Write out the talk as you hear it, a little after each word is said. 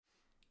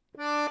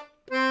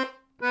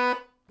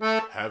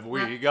have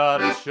we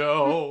got a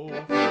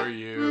show for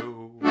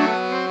you?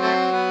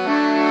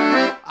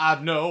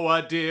 I've no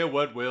idea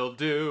what we'll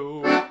do.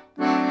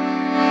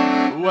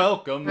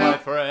 Welcome, my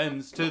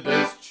friends, to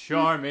this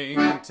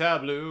charming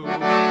tableau.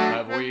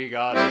 Have we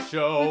got a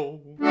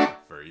show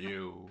for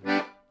you?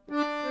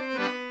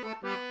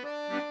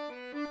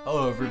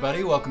 Hello,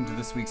 everybody. Welcome to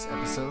this week's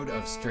episode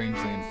of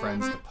Strangely and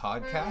Friends, the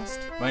podcast.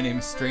 My name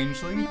is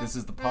Strangely. This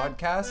is the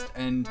podcast,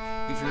 and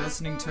if you're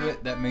listening to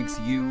it, that makes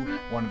you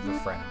one of the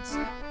friends.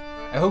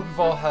 I hope you've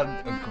all had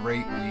a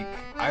great week.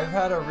 I've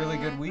had a really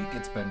good week.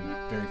 It's been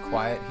very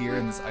quiet here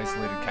in this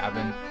isolated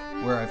cabin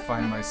where I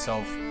find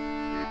myself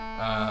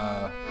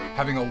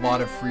having a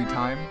lot of free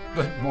time,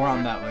 but more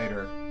on that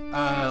later.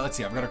 Let's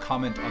see, I've got a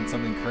comment on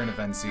something current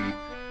eventsy.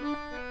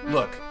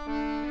 Look,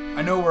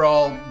 I know we're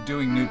all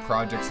doing new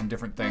projects and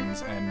different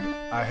things, and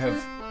I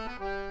have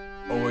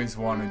always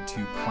wanted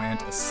to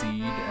plant a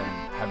seed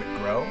and have it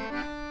grow.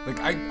 Like,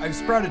 I've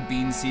sprouted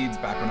bean seeds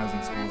back when I was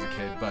in school as a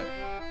kid, but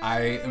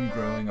I am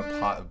growing a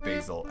pot of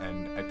basil,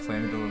 and I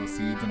planted the little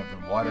seeds, and I've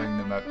been watering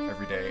them up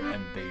every day,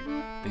 and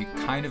they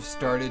kind of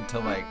started to,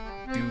 like,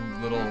 do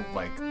little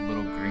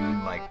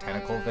green, like,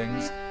 tentacle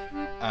things,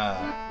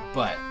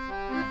 but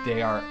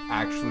they are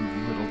actually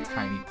little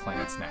tiny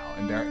plants now,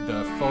 and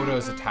the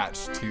photos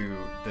attached to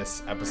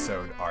this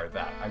episode are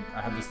that. I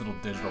have this little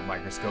digital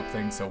microscope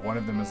thing, so one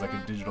of them is like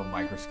a digital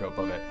microscope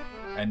of it,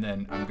 and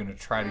then I'm going to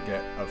try to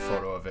get a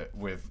photo of it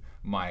with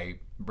my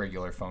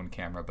regular phone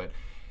camera, but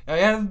I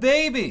have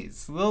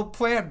babies, little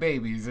plant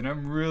babies, and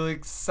I'm really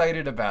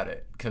excited about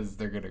it, because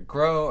they're going to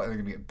grow, and they're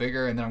going to get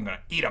bigger, and then I'm going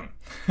to eat them.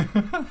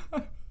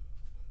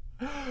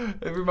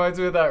 It reminds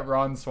me of that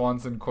Ron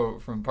Swanson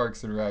quote from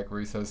Parks and Rec,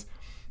 where he says,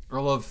 I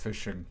love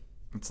fishing.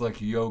 It's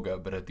like yoga,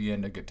 but at the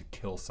end I get to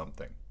kill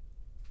something.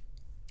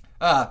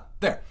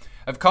 There.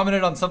 I've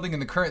commented on something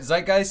in the current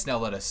zeitgeist. Now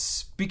let us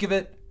speak of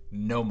it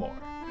no more.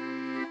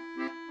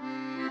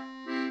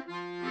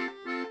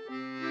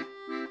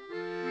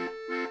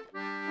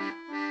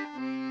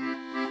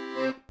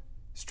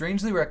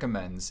 Strangely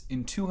recommends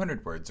in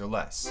 200 words or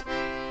less,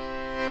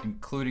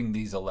 including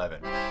these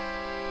 11.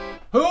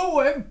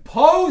 Who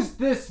imposed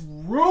this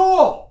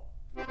rule?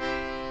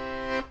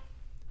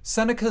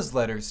 Seneca's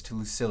letters to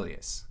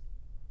Lucilius.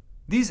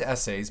 These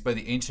essays by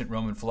the ancient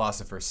Roman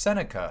philosopher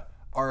Seneca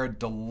are a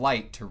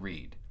delight to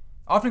read.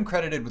 Often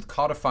credited with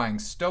codifying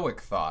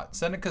Stoic thought,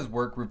 Seneca's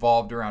work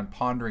revolved around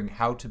pondering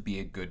how to be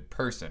a good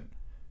person,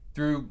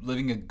 through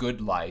living a good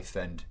life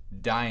and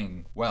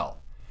dying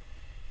well.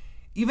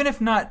 Even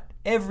if not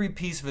every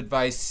piece of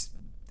advice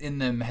in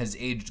them has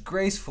aged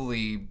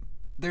gracefully,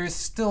 there is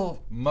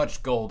still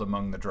much gold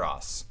among the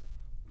dross.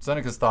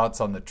 Seneca's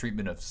thoughts on the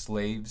treatment of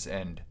slaves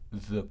and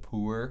the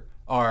poor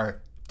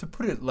are, to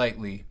put it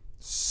lightly,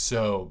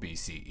 so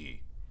BCE.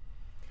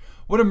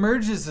 What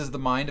emerges is the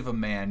mind of a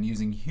man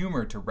using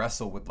humor to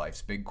wrestle with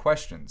life's big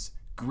questions.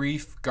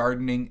 Grief,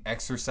 gardening,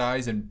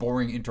 exercise, and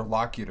boring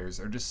interlocutors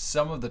are just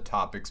some of the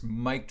topics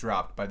mic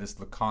dropped by this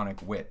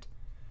laconic wit.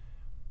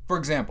 For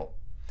example,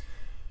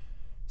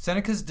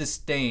 Seneca's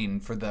disdain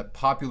for the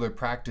popular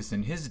practice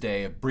in his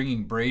day of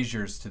bringing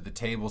braziers to the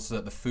table so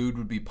that the food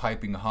would be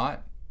piping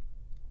hot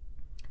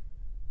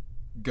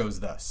goes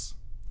thus.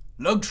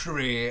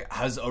 Luxury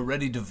has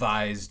already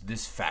devised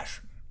this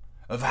fashion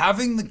of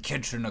having the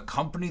kitchen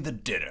accompany the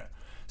dinner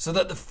so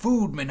that the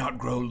food may not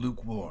grow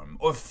lukewarm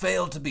or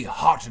fail to be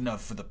hot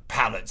enough for the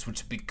palates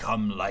which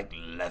become like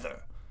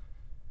leather.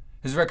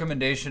 His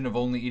recommendation of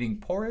only eating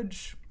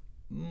porridge?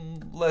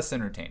 Less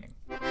entertaining.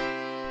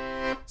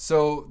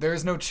 So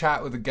there's no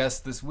chat with a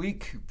guest this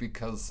week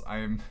because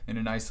I'm in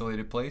an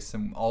isolated place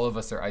and all of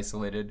us are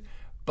isolated.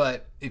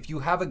 But if you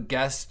have a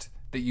guest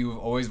that you've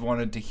always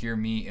wanted to hear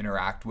me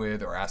interact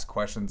with or ask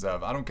questions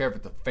of, I don't care if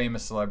it's a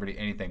famous celebrity,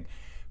 anything,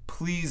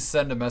 please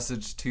send a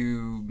message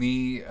to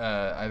me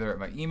either at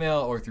my email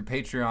or through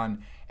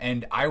Patreon,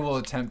 and I will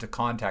attempt to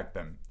contact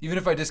them. Even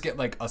if I just get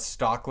like a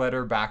stock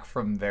letter back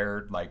from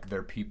their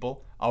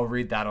people, I'll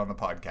read that on the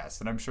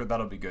podcast, and I'm sure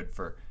that'll be good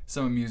for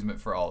some amusement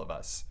for all of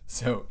us.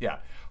 So yeah,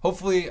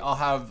 hopefully I'll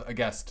have a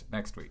guest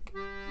next week.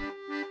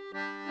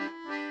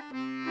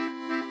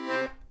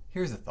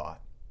 Here's a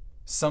thought.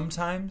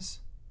 Sometimes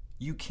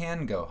you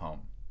can go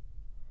home.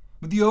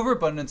 With the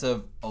overabundance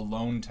of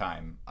alone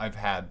time I've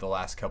had the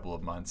last couple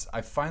of months,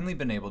 I've finally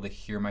been able to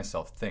hear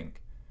myself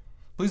think.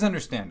 Please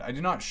understand, I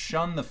do not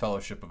shun the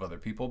fellowship of other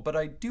people, but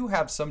I do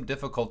have some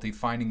difficulty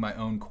finding my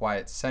own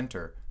quiet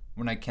center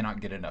when I cannot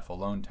get enough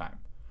alone time.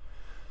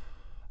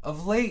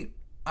 Of late,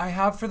 I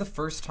have for the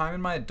first time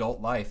in my adult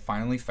life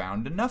finally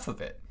found enough of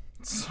it.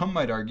 Some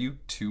might argue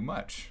too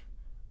much.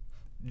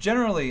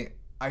 Generally,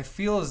 I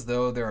feel as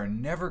though there are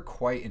never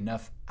quite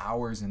enough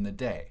hours in the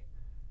day.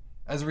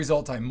 As a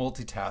result, I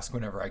multitask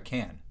whenever I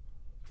can.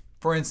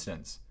 For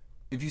instance,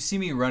 if you see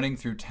me running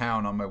through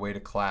town on my way to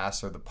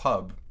class or the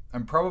pub,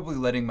 I'm probably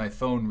letting my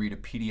phone read a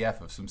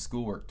PDF of some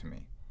schoolwork to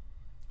me.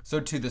 So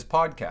to this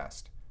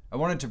podcast. I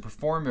wanted to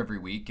perform every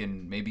week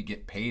and maybe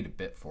get paid a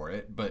bit for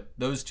it, but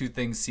those two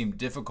things seemed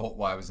difficult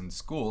while I was in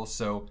school,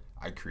 so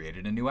I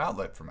created a new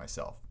outlet for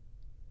myself.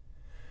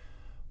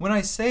 When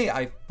I say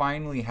I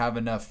finally have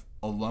enough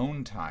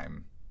alone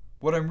time,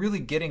 what I'm really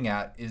getting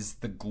at is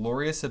the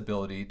glorious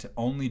ability to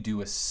only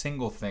do a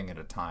single thing at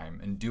a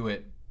time and do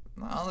it,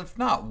 well, if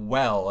not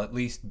well, at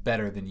least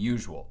better than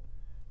usual.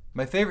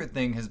 My favorite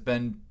thing has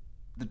been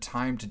the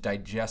time to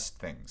digest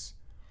things.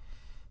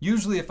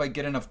 Usually if I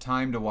get enough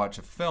time to watch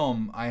a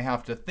film, I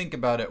have to think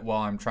about it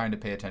while I'm trying to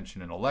pay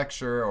attention in a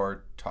lecture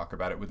or talk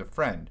about it with a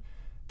friend,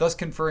 thus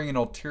conferring an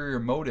ulterior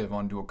motive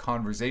onto a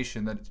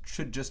conversation that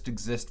should just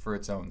exist for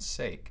its own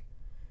sake.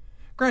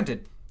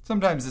 Granted,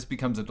 sometimes this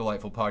becomes a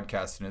delightful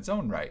podcast in its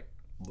own right,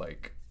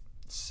 like,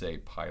 say,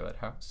 Pilot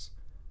House.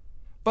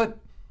 But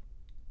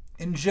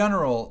in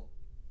general,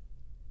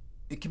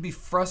 it can be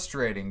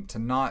frustrating to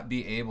not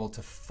be able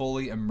to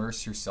fully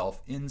immerse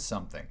yourself in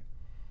something.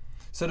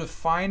 So to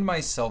find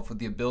myself with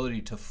the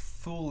ability to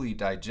fully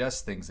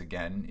digest things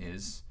again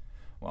is,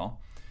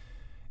 well,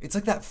 it's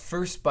like that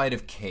first bite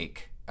of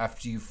cake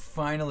after you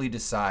finally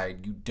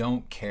decide you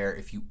don't care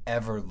if you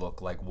ever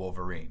look like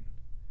Wolverine.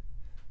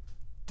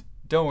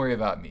 Don't worry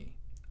about me.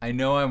 I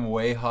know I'm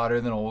way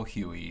hotter than old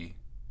Huey,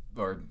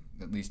 or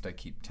at least I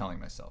keep telling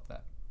myself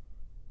that.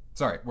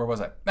 Sorry, where was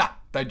I?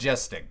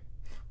 Digesting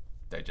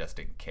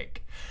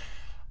cake.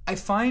 I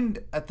find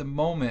at the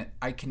moment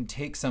I can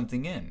take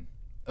something in,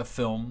 a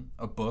film,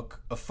 a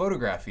book, a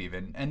photograph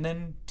even, and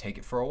then take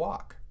it for a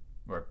walk,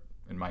 or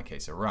in my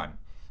case, a run.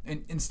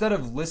 Instead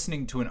of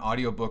listening to an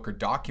audiobook or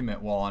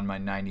document while on my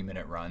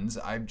 90-minute runs,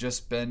 I've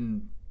just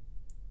been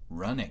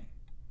running.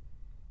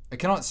 I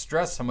cannot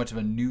stress how much of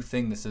a new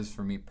thing this is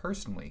for me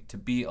personally, to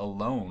be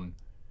alone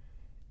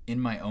in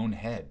my own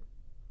head.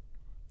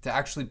 To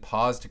actually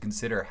pause to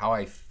consider how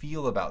I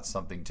feel about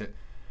something, to,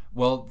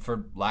 well,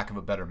 for lack of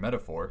a better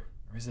metaphor,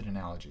 or is it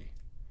analogy?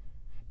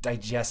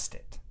 Digest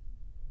it.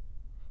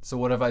 So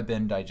what have I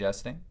been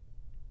digesting?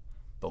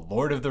 The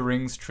Lord of the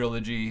Rings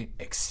Trilogy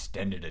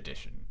Extended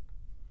Edition.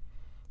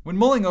 When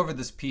mulling over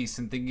this piece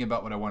and thinking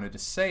about what I wanted to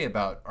say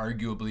about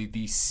arguably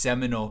the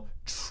seminal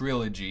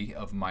trilogy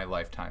of my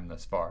lifetime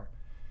thus far,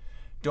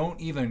 don't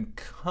even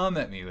come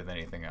at me with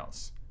anything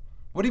else.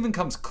 What even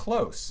comes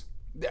close?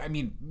 I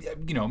mean,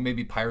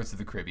 maybe Pirates of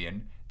the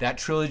Caribbean. That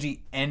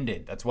trilogy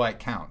ended. That's why it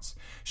counts.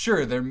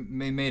 Sure, they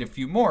made a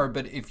few more,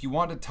 but if you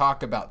want to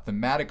talk about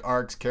thematic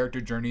arcs, character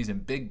journeys,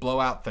 and big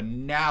blowout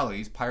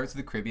finales, Pirates of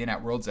the Caribbean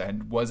at World's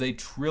End was a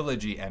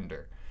trilogy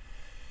ender.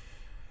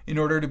 In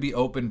order to be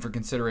open for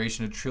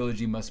consideration, a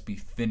trilogy must be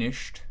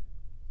finished.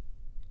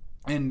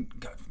 And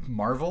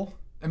Marvel?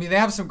 I mean, they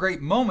have some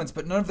great moments,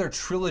 but none of their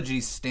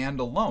trilogies stand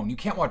alone. You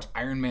can't watch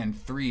Iron Man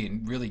 3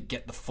 and really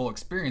get the full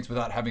experience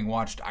without having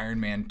watched Iron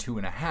Man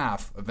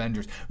 2.5,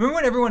 Avengers. Remember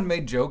when everyone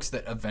made jokes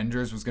that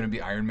Avengers was going to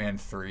be Iron Man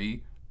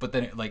 3, but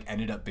then it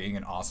ended up being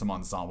an awesome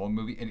ensemble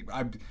movie?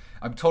 And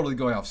I'm totally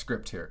going off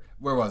script here.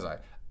 Where was I?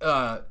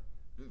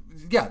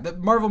 The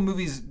Marvel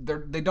movies,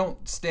 they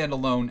don't stand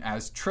alone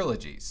as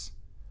trilogies.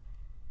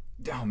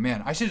 Oh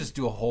man, I should just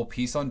do a whole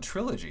piece on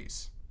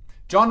trilogies.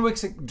 John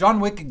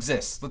Wick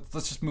exists.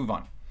 Let's just move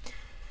on.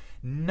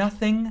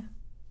 Nothing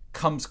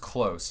comes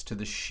close to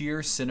the sheer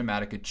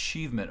cinematic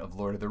achievement of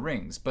Lord of the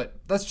Rings, but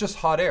that's just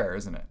hot air,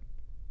 isn't it?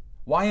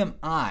 Why am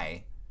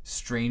I,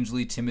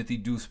 strangely Timothy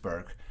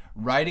Duesberg,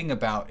 writing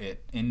about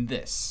it in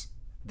this,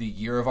 the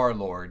Year of Our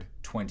Lord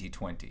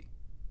 2020?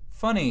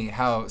 Funny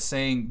how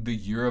saying the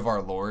Year of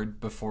Our Lord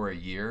before a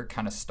year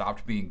kind of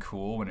stopped being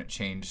cool when it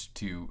changed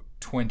to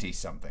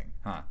 20-something,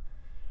 huh?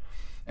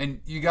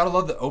 And you gotta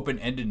love the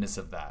open-endedness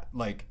of that.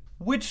 Like,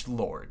 which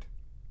Lord?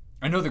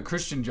 I know the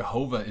Christian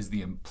Jehovah is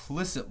the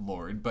implicit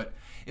Lord, but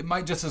it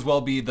might just as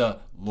well be the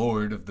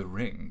Lord of the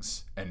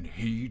Rings, and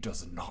he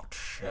does not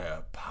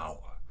share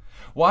power.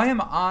 Why am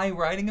I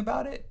writing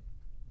about it?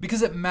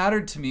 Because it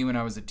mattered to me when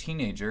I was a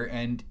teenager,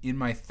 and in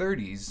my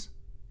 30s,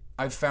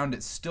 I've found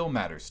it still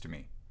matters to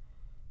me.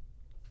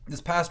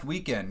 This past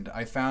weekend,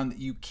 I found that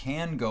you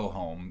can go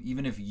home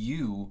even if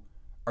you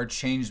are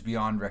changed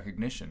beyond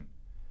recognition.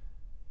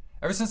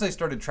 Ever since I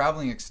started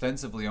traveling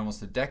extensively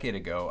almost a decade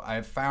ago, I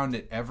have found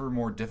it ever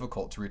more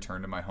difficult to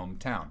return to my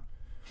hometown.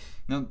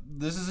 Now,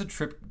 this is a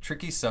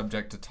tricky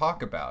subject to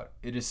talk about.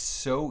 It is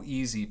so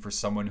easy for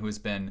someone who has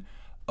been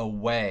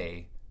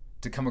away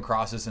to come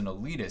across as an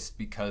elitist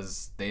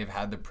because they have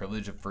had the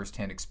privilege of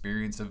firsthand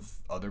experience of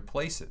other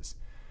places.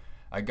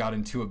 I got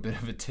into a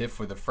bit of a tiff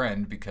with a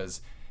friend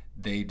because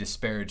they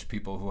disparage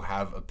people who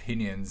have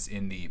opinions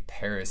in the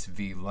Paris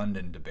v.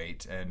 London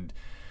debate, and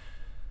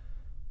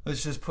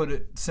let's just put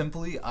it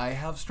simply, I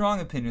have strong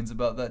opinions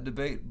about that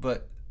debate,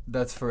 but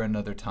that's for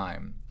another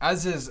time.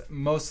 As is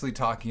mostly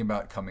talking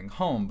about coming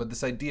home, but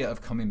this idea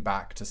of coming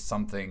back to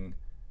something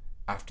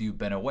after you've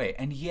been away.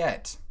 And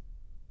yet,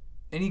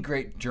 any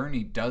great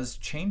journey does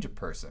change a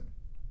person.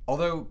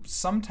 Although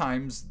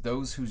sometimes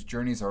those whose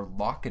journeys are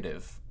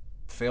locative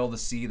fail to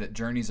see that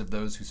journeys of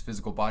those whose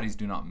physical bodies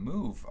do not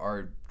move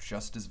are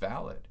just as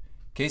valid.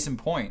 Case in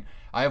point,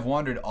 I have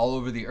wandered all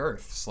over the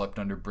earth, slept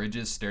under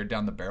bridges, stared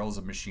down the barrels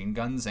of machine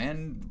guns,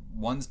 and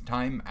one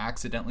time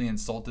accidentally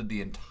insulted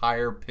the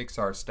entire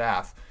Pixar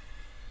staff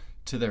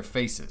to their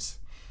faces.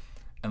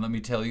 And let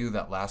me tell you,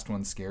 that last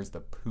one scares the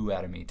poo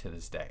out of me to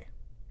this day.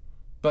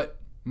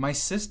 But my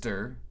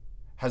sister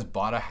has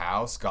bought a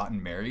house,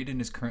 gotten married, and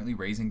is currently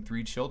raising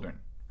 3 children.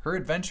 Her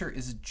adventure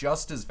is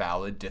just as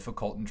valid,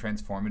 difficult, and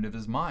transformative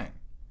as mine.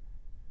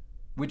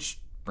 Which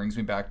brings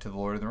me back to The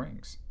Lord of the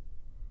Rings.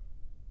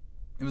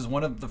 It was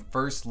one of the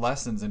first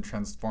lessons in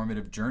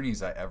transformative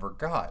journeys I ever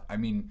got. I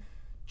mean,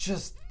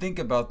 just think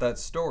about that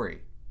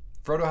story.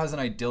 Frodo has an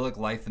idyllic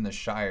life in the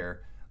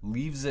Shire,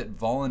 leaves it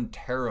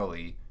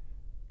voluntarily,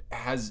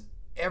 has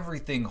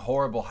everything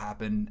horrible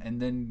happen,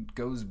 and then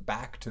goes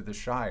back to the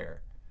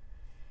Shire.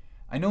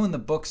 I know in the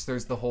books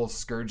there's the whole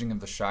scourging of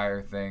the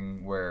Shire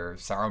thing where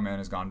Saruman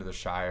has gone to the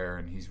Shire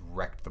and he's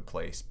wrecked the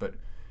place, but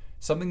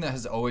something that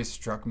has always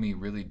struck me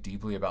really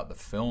deeply about the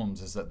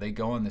films is that they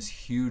go on this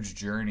huge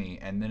journey,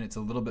 and then it's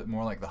a little bit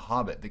more like The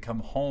Hobbit. They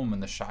come home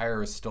and the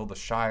Shire is still the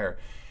Shire,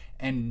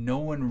 and no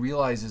one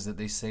realizes that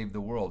they saved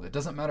the world. It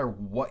doesn't matter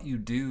what you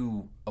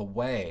do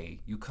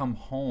away, you come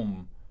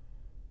home,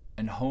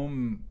 and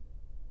home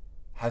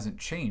hasn't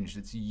changed.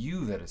 It's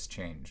you that has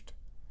changed.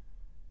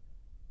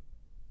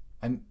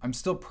 I'm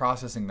still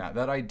processing that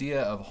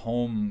idea of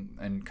home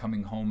and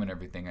coming home and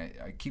everything.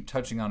 I keep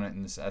touching on it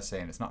in this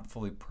essay, and it's not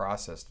fully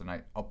processed, and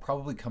I'll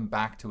probably come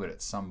back to it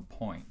at some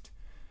point.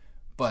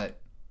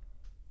 But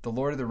The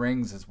Lord of the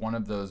Rings is one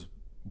of those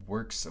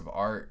works of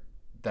art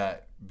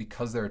that,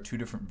 because there are 2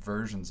 different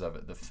versions of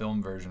it, the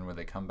film version where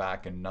they come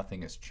back and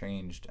nothing has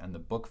changed, and the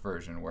book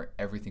version where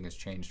everything has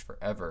changed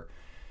forever,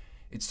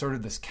 it's sort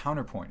of this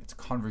counterpoint. It's a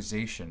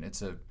conversation.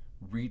 It's a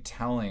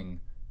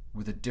retelling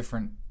with a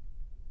different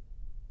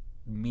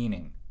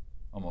meaning,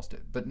 almost,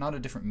 but not a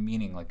different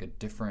meaning, like a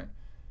different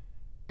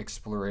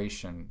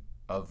exploration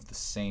of the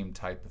same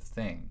type of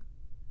thing.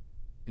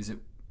 Is it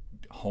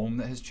home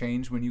that has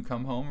changed when you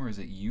come home, or is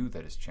it you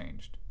that has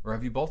changed? Or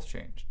have you both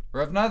changed?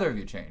 Or have neither of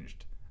you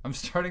changed? I'm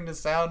starting to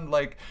sound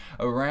like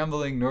a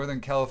rambling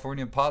Northern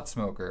California pot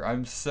smoker.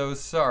 I'm so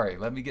sorry.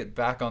 Let me get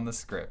back on the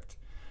script.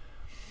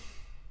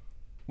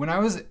 When I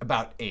was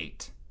about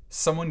 8,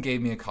 someone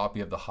gave me a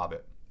copy of The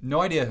Hobbit.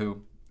 No idea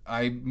who.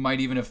 I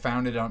might even have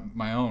found it on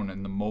my own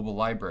in the mobile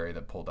library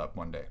that pulled up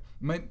one day.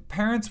 My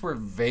parents were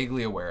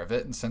vaguely aware of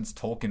it, and since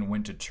Tolkien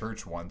went to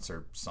church once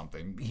or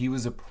something, he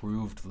was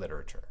approved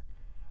literature.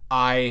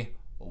 I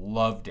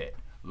loved it.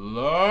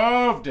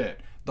 Loved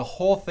it! The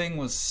whole thing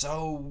was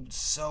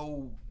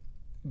so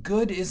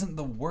good isn't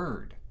the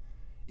word.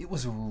 It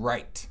was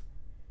right.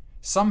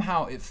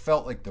 Somehow it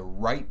felt like the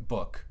right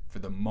book for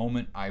the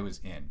moment I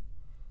was in.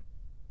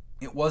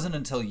 It wasn't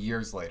until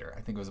years later,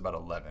 I think it was about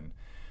 11,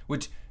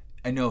 which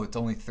I know it's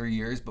only 3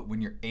 years, but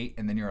when you're 8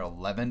 and then you're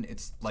 11,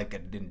 it's like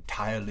an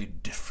entirely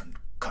different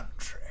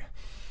country.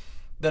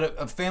 That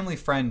a family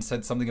friend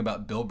said something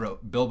about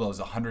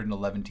Bilbo's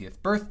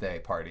 111th birthday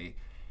party,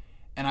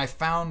 and I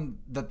found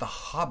that The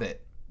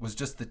Hobbit was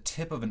just the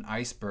tip of an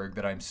iceberg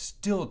that I'm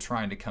still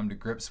trying to come to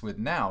grips with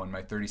now in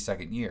my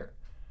 32nd year.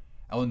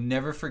 I will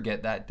never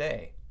forget that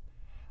day.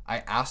 I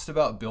asked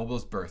about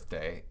Bilbo's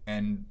birthday,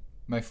 and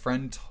my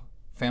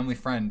family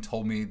friend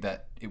told me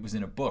that it was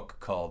in a book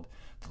called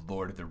The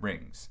Lord of the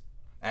Rings.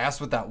 I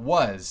asked what that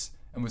was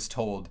and was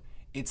told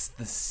it's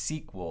the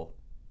sequel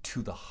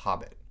to The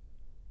Hobbit.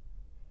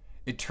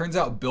 It turns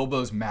out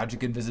Bilbo's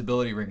magic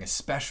invisibility ring is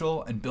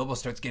special, and Bilbo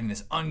starts getting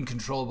this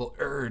uncontrollable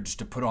urge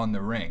to put on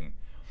the ring.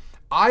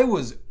 I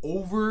was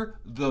over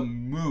the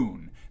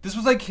moon. This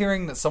was like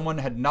hearing that someone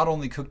had not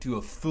only cooked you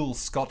a full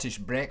Scottish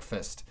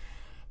breakfast,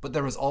 but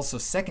there was also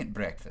second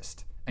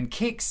breakfast, and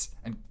cakes,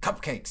 and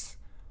cupcakes.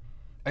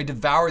 I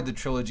devoured the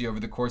trilogy over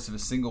the course of a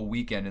single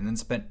weekend and then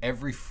spent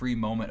every free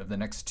moment of the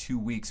next 2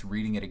 weeks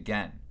reading it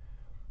again.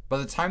 By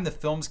the time the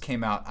films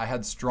came out, I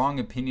had strong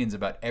opinions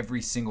about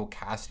every single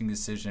casting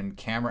decision,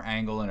 camera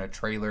angle in a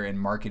trailer, and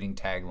marketing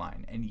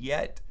tagline. And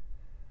yet,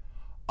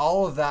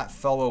 all of that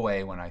fell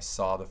away when I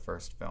saw the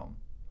first film.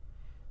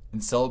 In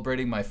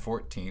celebrating my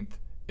 14th,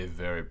 a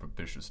very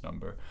propitious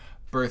number,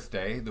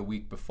 birthday the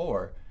week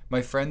before,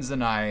 my friends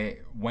and I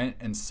went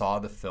and saw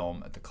the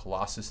film at the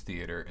Colossus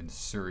Theatre in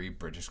Surrey,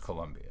 British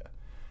Columbia.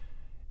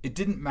 It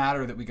didn't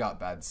matter that we got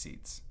bad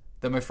seats,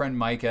 that my friend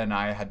Micah and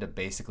I had to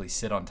basically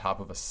sit on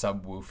top of a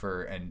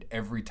subwoofer, and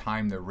every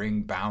time the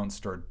ring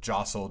bounced or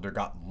jostled or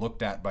got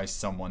looked at by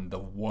someone, the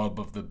wub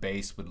of the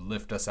bass would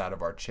lift us out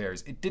of our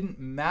chairs. It didn't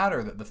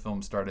matter that the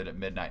film started at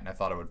midnight and I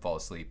thought I would fall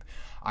asleep.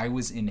 I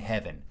was in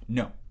heaven.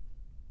 No,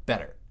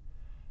 better.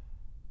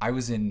 I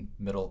was in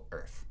Middle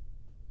Earth.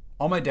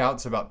 All my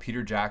doubts about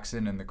Peter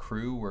Jackson and the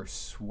crew were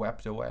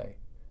swept away.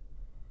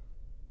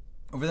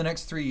 Over the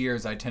next 3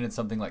 years, I attended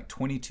something like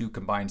 22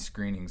 combined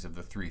screenings of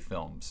the 3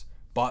 films,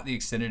 bought the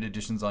extended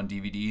editions on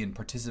DVD, and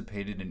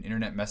participated in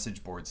internet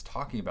message boards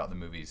talking about the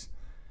movies.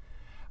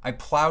 I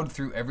plowed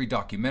through every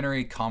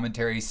documentary,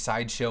 commentary,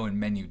 sideshow, and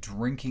menu,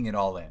 drinking it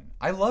all in.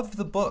 I loved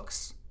the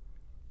books,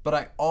 but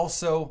I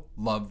also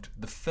loved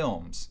the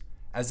films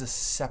as a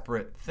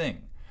separate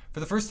thing. For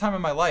the first time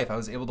in my life, I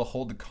was able to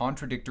hold the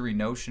contradictory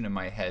notion in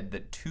my head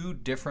that 2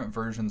 different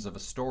versions of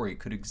a story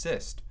could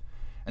exist,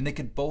 and they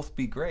could both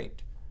be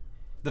great.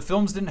 The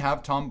films didn't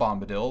have Tom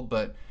Bombadil,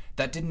 but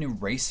that didn't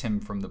erase him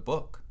from the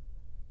book.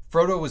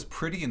 Frodo was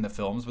pretty in the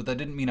films, but that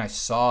didn't mean I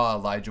saw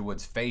Elijah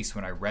Wood's face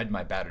when I read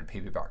my battered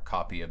paperback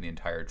copy of the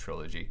entire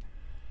trilogy.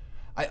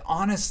 I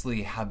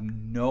honestly have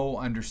no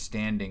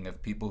understanding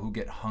of people who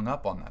get hung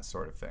up on that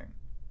sort of thing.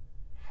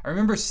 I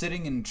remember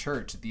sitting in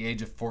church at the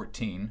age of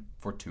 14,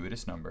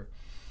 fortuitous number,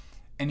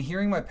 and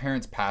hearing my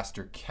parents'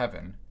 pastor,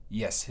 Kevin,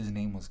 yes, his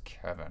name was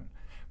Kevin,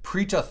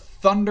 preach a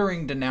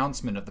thundering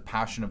denouncement of the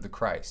Passion of the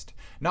Christ.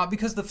 Not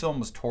because the film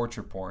was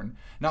torture porn,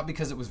 not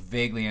because it was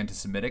vaguely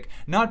anti-Semitic,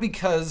 not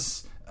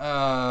because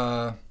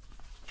Mila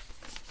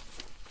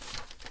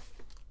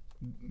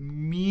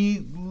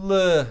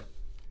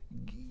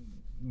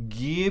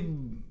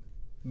Gibson?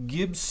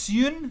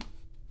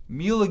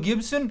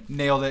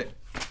 Nailed it.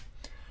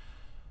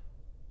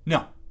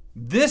 No.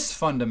 This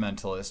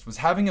fundamentalist was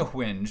having a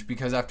whinge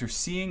because after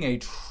seeing a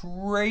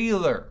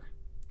trailer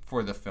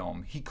for the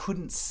film, he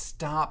couldn't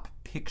stop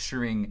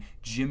picturing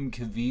Jim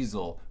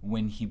Caviezel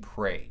when he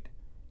prayed.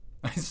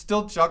 I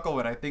still chuckle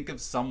when I think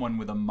of someone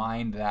with a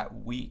mind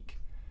that weak.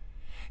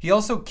 He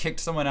also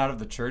kicked someone out of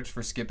the church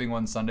for skipping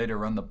one Sunday to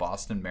run the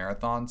Boston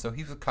Marathon, so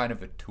he was kind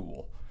of a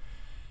tool.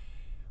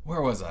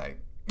 Where was I?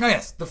 Oh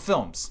yes, the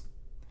films.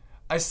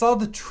 I saw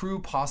the true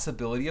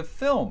possibility of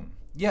film.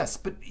 Yes,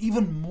 but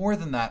even more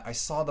than that, I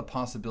saw the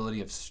possibility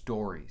of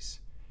stories.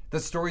 That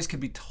stories could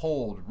be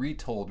told,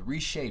 retold,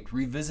 reshaped,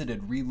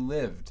 revisited,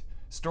 relived.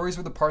 Stories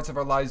were the parts of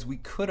our lives we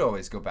could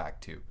always go back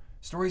to.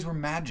 Stories were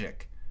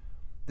magic.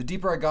 The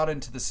deeper I got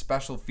into the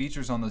special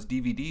features on those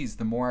DVDs,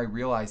 the more I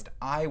realized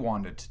I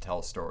wanted to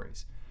tell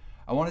stories.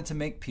 I wanted to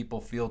make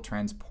people feel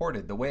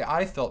transported, the way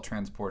I felt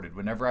transported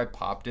whenever I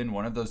popped in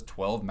one of those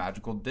 12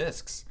 magical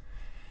discs.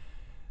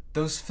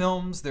 Those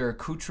films, their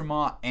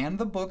accoutrement, and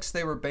the books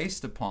they were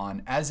based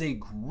upon, as a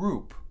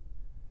group,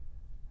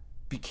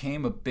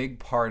 became a big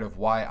part of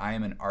why I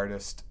am an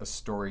artist, a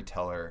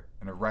storyteller,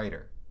 and a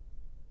writer.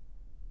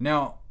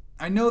 Now,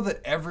 I know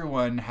that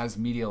everyone has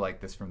media like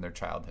this from their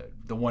childhood.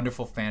 The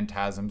wonderful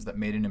phantasms that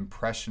made an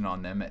impression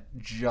on them at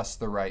just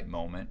the right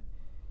moment.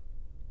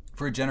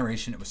 For a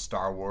generation, it was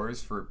Star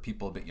Wars. For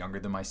people a bit younger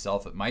than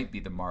myself, it might be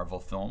the Marvel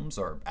films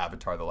or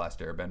Avatar: The Last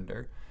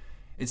Airbender.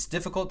 It's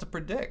difficult to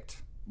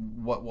predict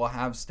what will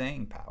have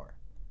staying power.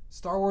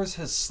 Star Wars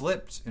has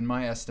slipped in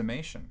my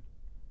estimation.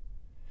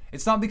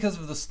 It's not because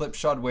of the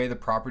slipshod way the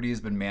property has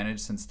been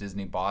managed since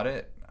Disney bought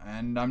it,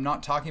 and I'm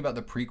not talking about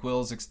the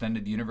prequels,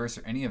 extended universe,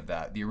 or any of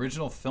that. The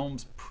original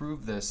films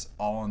prove this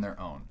all on their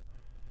own.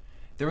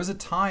 There was a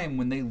time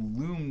when they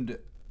loomed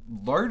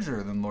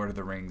larger than Lord of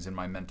the Rings in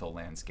my mental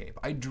landscape.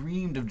 I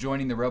dreamed of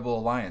joining the Rebel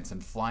Alliance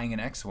and flying an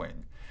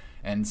X-Wing,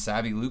 and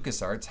savvy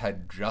LucasArts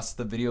had just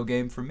the video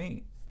game for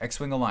me.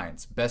 X-Wing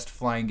Alliance, best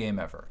flying game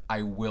ever.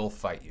 I will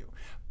fight you.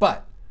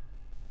 But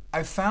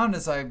I've found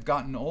as I've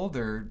gotten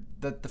older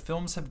that the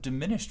films have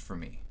diminished for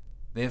me.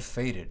 They have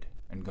faded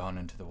and gone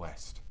into the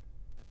West.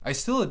 I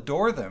still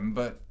adore them,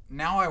 but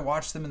now I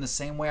watch them in the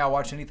same way I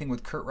watch anything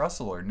with Kurt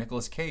Russell or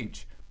Nicolas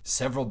Cage.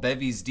 Several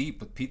bevies deep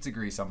with pizza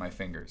grease on my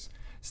fingers.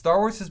 Star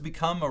Wars has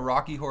become a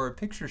Rocky Horror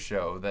Picture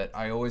Show that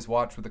I always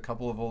watch with a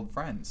couple of old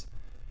friends.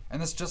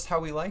 And that's just how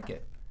we like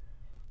it.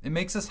 It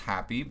makes us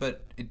happy,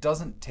 but it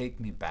doesn't take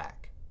me back.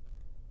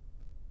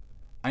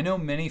 I know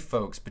many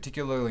folks,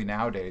 particularly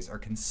nowadays, are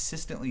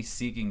consistently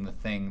seeking the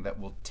thing that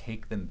will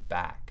take them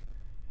back,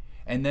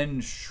 and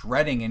then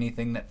shredding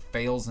anything that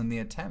fails in the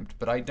attempt,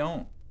 but I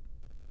don't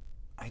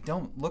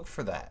look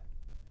for that.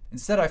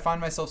 Instead, I find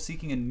myself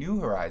seeking a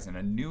new horizon,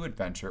 a new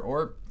adventure,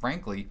 or,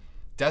 frankly,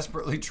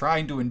 desperately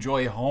trying to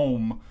enjoy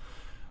home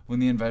when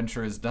the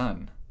adventure is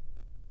done.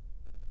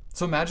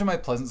 So imagine my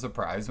pleasant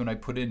surprise when I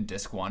put in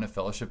Disc 1 of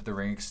Fellowship of the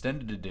Ring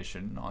Extended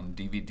Edition on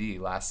DVD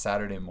last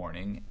Saturday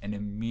morning and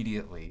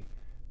immediately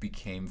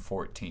became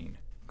 14.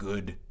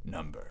 Good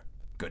number.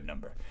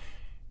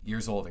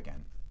 Years old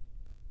again.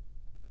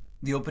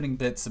 The opening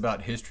bits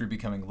about history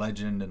becoming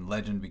legend and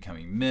legend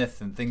becoming myth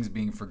and things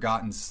being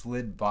forgotten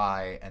slid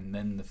by, and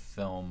then the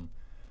film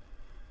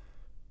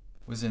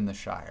was in the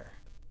Shire.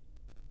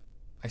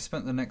 I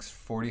spent the next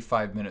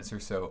 45 minutes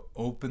or so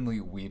openly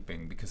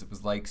weeping because it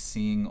was like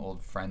seeing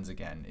old friends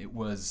again. It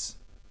was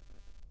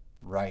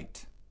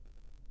right.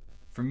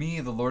 For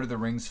me, the Lord of the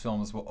Rings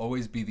films will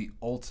always be the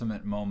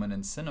ultimate moment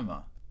in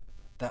cinema.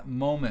 That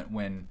moment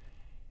when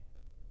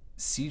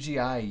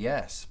CGI,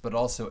 yes, but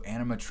also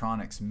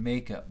animatronics,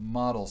 makeup,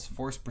 models,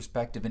 forced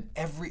perspective, and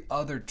every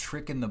other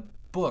trick in the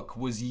book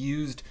was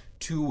used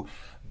to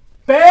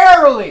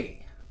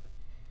barely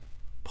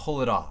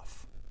pull it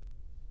off.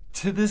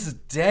 To this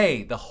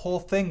day, the whole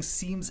thing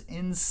seems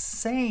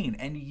insane,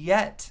 and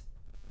yet,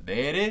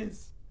 there it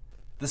is.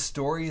 The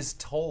story is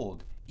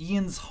told.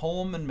 Ian's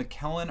Holm and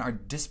McKellen are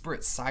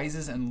disparate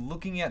sizes, and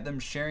looking at them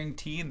sharing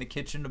tea in the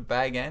kitchen of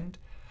Bag End,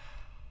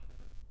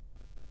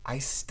 I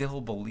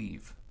still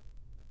believe.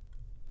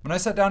 When I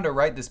sat down to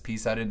write this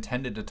piece, I'd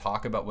intended to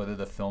talk about whether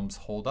the films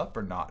hold up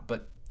or not,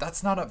 but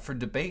that's not up for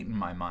debate in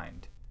my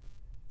mind.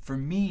 For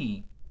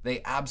me,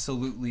 they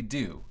absolutely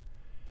do.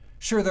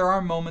 Sure, there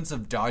are moments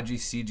of dodgy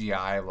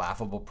CGI,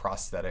 laughable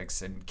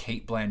prosthetics, and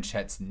Cate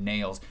Blanchett's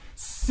nails.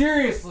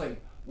 Seriously,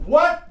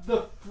 what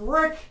the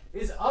frick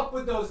is up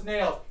with those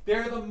nails?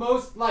 They're the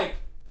most, like,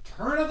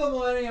 turn of the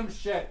millennium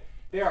shit.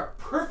 They are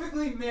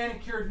perfectly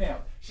manicured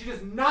nails. She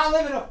does not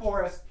live in a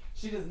forest.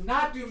 She does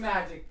not do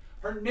magic.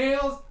 Her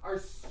nails are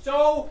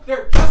so,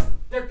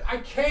 I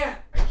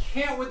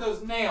can't with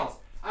those nails.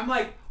 I'm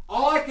like,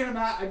 all I can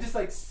imagine, I just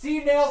like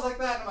see nails like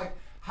that, and I'm like,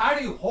 how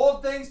do you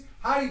hold things?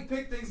 How do you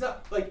pick things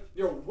up? Like,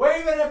 you're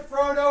waving at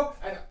Frodo,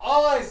 and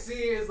all I see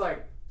is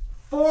like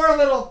 4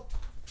 little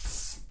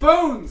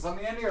spoons on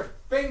the end of your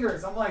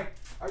fingers. I'm like,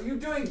 are you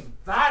doing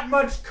that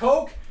much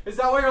coke? Is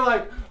that why you're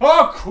like,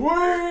 a queen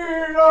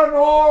and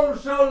all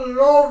shall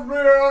love me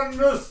and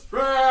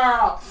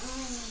despair?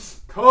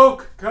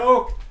 Coke.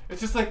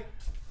 It's just like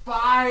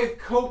 5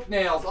 coke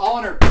nails all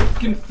in her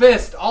fucking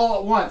fist all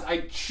at once.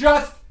 I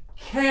just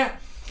can't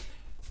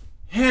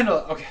handle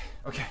it.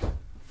 Okay.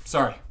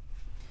 Sorry.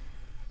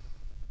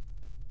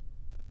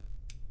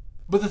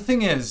 But the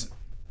thing is,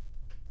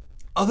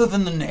 other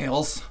than the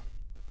nails,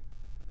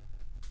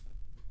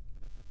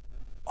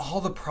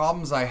 all the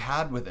problems I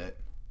had with it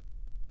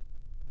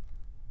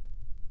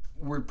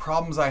were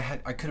problems I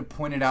could have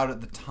pointed out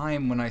at the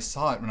time when I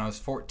saw it when I was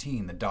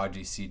 14, the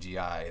dodgy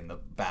CGI and the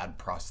bad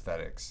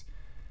prosthetics.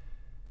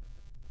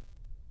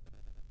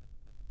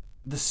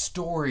 The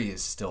story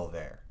is still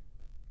there.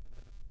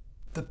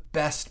 The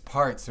best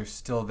parts are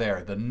still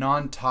there. The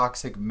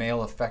non-toxic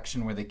male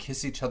affection where they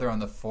kiss each other on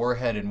the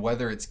forehead, and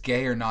whether it's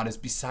gay or not is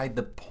beside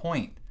the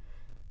point,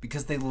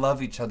 because they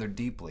love each other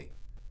deeply.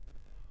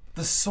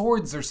 The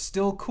swords are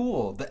still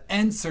cool. The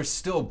Ents are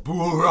still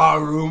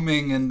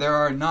boom-rooming, and there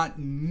are not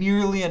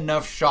nearly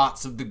enough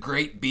shots of the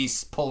great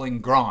beasts pulling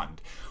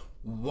Grond.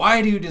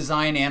 Why do you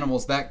design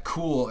animals that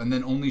cool and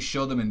then only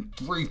show them in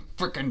 3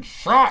 freaking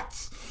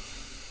shots?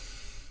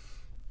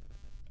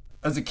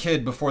 As a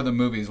kid, before the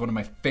movies, one of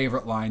my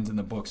favorite lines in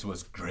the books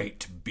was,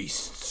 "Great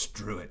beasts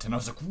drew it." And I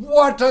was like,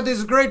 what are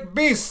these great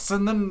beasts?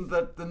 And then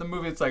in the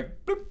movie, it's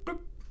like, bloop, bloop.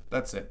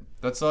 That's it.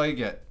 That's all you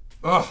get.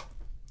 Ugh.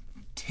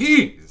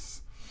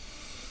 Tease.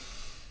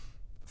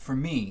 For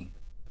me,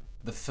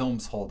 the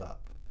films hold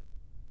up.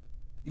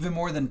 Even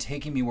more than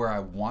taking me where I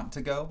want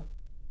to go,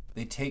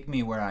 they take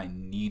me where I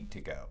need to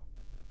go.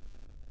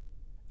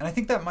 And I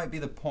think that might be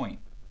the point.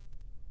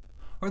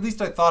 Or at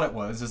least I thought it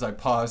was as I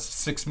paused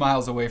 6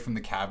 miles away from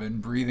the cabin,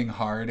 breathing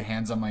hard,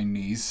 hands on my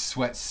knees,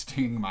 sweat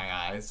stinging my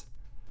eyes.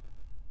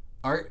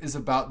 Art is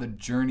about the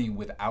journey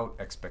without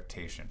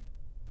expectation.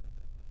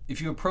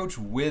 If you approach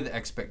with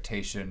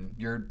expectation,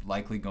 you're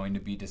likely going to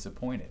be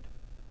disappointed.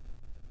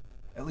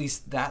 At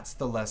least that's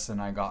the lesson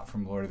I got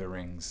from Lord of the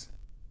Rings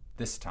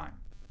this time.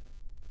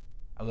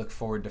 I look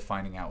forward to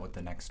finding out what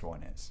the next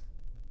one is.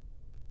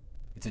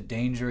 It's a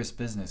dangerous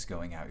business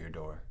going out your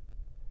door.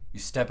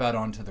 You step out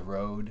onto the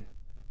road,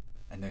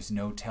 and there's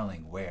no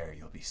telling where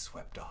you'll be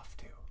swept off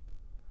to.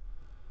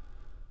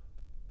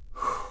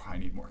 Whew, I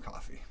need more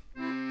coffee.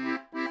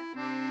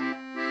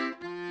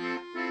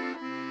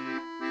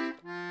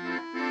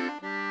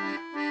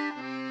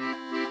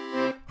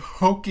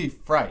 Hokey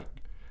fright.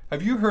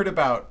 Have you heard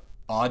about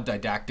odd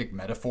didactic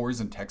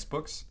metaphors in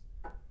textbooks?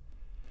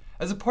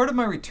 As a part of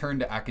my return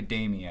to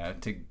academia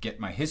to get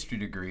my history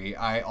degree,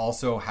 I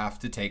also have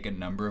to take a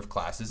number of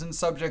classes and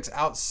subjects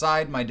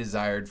outside my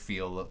desired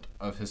field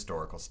of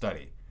historical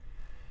study.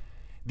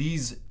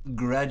 These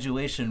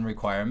graduation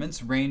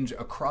requirements range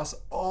across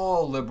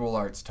all liberal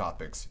arts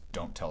topics,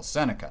 don't tell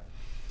Seneca,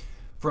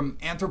 from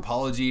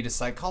anthropology to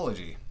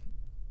psychology.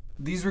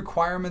 These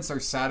requirements are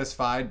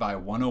satisfied by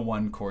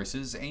 101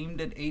 courses aimed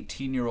at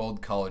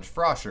 18-year-old college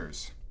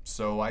froshers,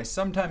 so I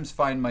sometimes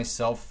find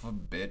myself a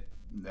bit,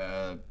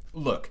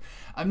 look,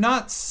 I'm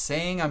not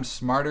saying I'm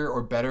smarter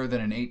or better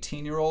than an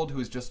 18-year-old who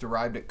has just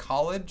arrived at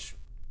college.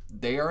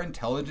 They are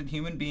intelligent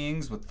human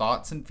beings with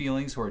thoughts and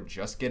feelings who are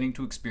just getting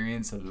to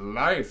experience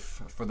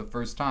life for the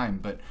first time,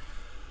 but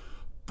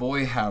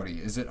boy howdy,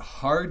 is it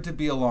hard to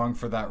be along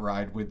for that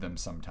ride with them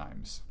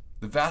sometimes.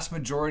 The vast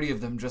majority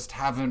of them just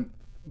haven't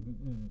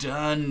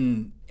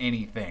done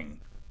anything.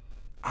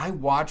 I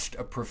watched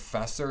a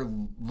professor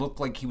look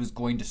like he was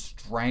going to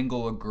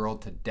strangle a girl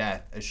to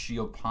death as she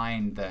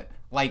opined that,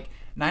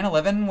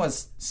 9/11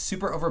 was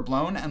super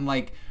overblown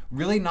and,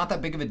 really not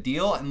that big of a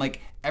deal, and,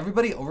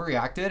 everybody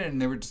overreacted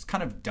and they were just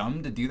kind of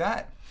dumb to do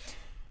that.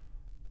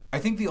 I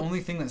think the only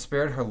thing that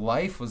spared her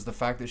life was the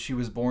fact that she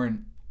was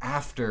born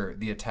after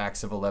the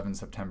attacks of 11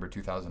 September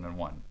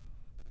 2001.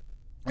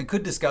 I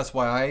could discuss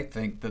why I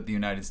think that the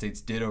United States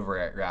did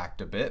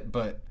overreact a bit,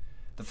 but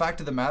the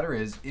fact of the matter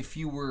is, if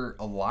you were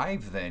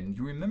alive then,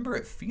 you remember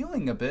it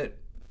feeling a bit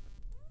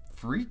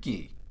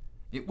freaky.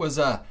 It was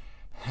a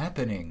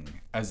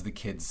happening, as the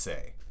kids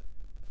say.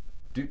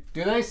 Do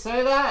they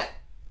say that?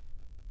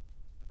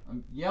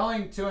 I'm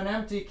yelling to an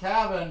empty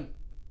cabin.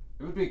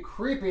 It would be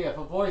creepy if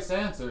a voice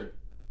answered.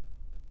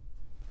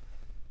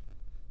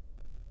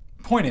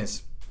 Point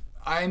is,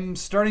 I'm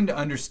starting to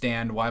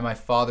understand why my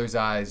father's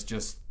eyes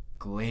just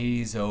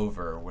glaze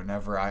over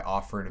whenever I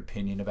offer an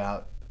opinion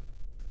about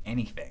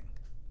anything.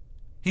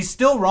 He's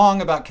still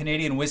wrong about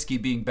Canadian whiskey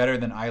being better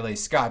than Islay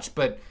Scotch,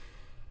 but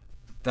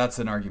that's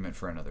an argument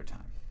for another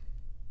time.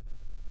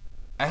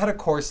 I had a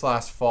course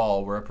last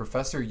fall where a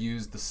professor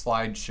used the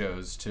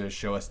slideshows to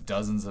show us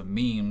dozens of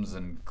memes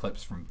and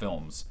clips from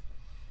films.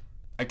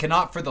 I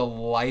cannot for the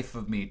life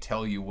of me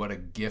tell you what a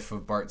gif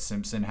of Bart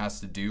Simpson has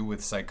to do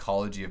with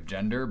psychology of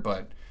gender,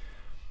 but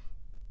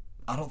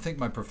I don't think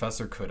my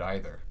professor could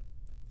either.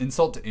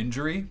 Insult to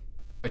injury,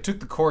 I took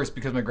the course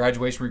because my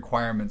graduation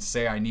requirements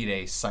say I need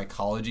a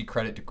psychology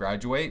credit to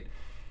graduate.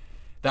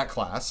 That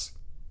class,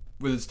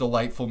 with its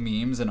delightful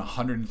memes and a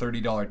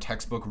 $130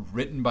 textbook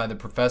written by the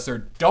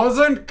professor,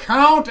 doesn't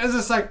count as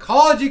a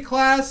psychology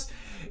class,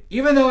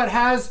 even though it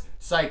has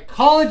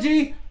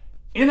psychology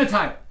in the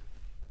title.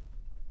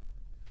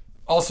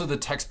 Also, the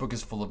textbook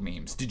is full of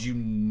memes. Did you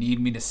need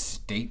me to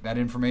state that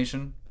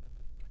information?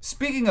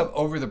 Speaking of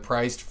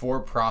over-the-priced,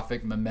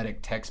 for-profit memetic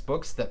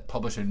textbooks that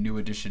publish a new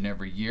edition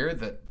every year,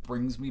 that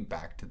brings me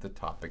back to the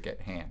topic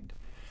at hand.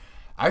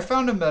 I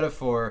found a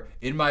metaphor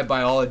in my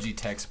biology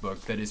textbook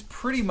that is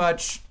pretty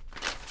much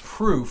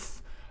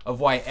proof of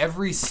why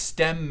every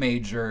STEM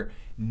major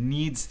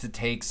needs to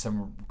take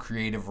some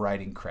creative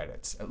writing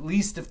credits, at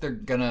least if they're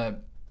gonna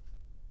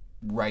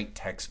write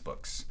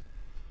textbooks.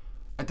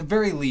 At the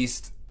very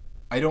least,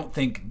 I don't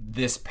think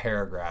this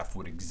paragraph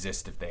would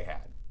exist if they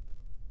had.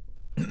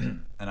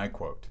 And I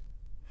quote,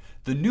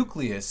 "The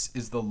nucleus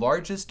is the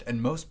largest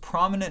and most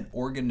prominent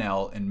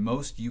organelle in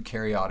most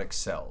eukaryotic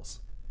cells.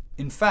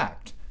 In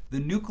fact, the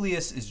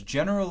nucleus is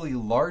generally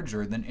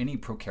larger than any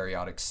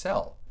prokaryotic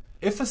cell.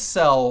 If a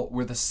cell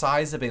were the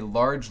size of a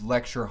large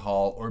lecture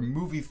hall or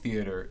movie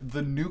theater,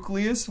 the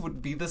nucleus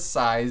would be the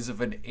size of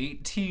an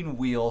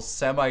 18-wheel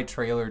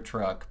semi-trailer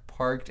truck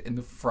parked in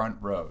the front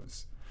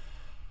rows."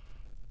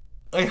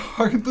 I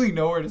hardly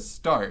know where to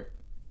start.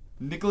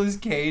 Nicolas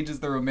Cage is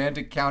the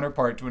romantic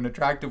counterpart to an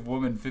attractive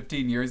woman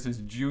 15 years his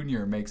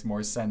junior makes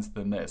more sense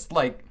than this.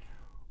 Like,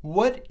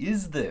 what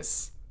is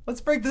this?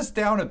 Let's break this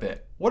down a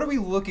bit. What are we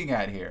looking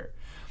at here?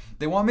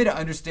 They want me to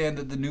understand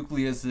that the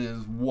nucleus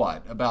is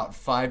what? About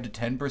 5 to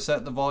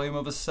 10% the volume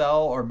of a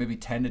cell, or maybe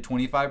 10 to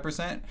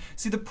 25%?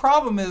 See, the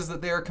problem is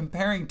that they are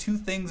comparing two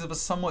things of a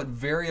somewhat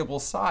variable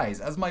size,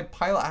 as my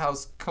Pilot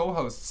House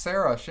co-host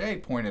Sarah Shea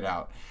pointed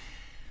out.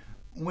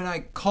 When I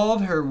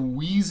called her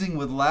wheezing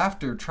with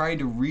laughter trying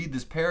to read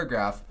this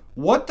paragraph,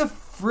 what the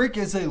frick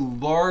is a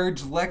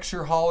large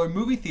lecture hall or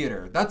movie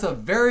theater? That's a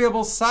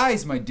variable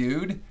size, my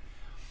dude.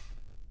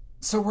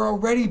 So we're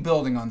already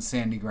building on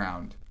sandy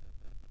ground.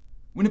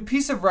 When a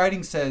piece of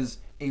writing says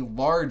a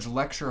large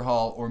lecture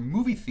hall or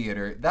movie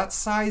theater, that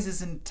size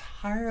is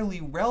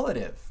entirely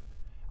relative.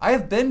 I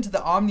have been to the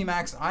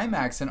OmniMax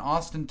IMAX in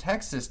Austin,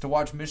 Texas to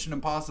watch Mission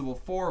Impossible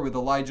 4 with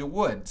Elijah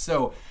Wood,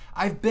 so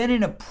I've been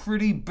in a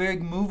pretty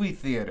big movie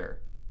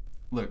theater.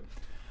 Look,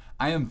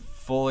 I am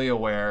fully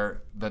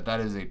aware that that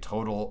is a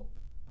total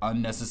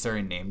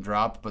unnecessary name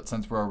drop, but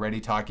since we're already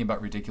talking about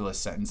ridiculous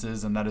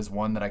sentences, and that is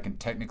one that I can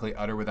technically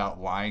utter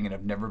without lying and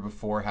have never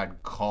before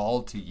had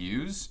call to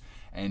use,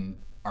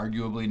 and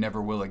arguably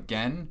never will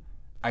again,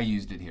 I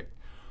used it here.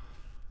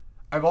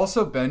 I've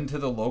also been to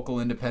the local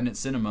independent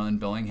cinema in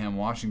Bellingham,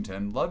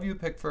 Washington, love you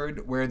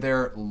Pickford, where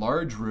their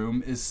large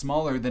room is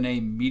smaller than a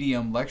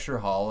medium lecture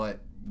hall at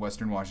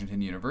Western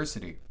Washington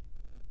University.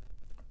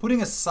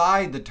 Putting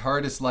aside the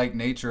TARDIS-like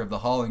nature of the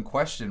hall in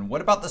question,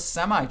 what about the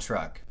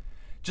semi-truck?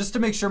 Just to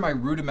make sure my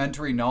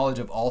rudimentary knowledge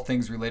of all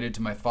things related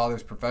to my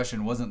father's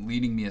profession wasn't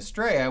leading me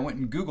astray, I went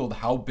and Googled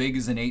how big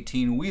is an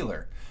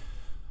 18-wheeler.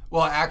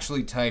 Well, I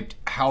actually typed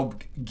how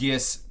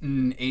gis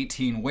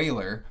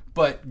 18-whaler,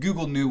 but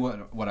Google knew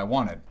what I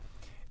wanted.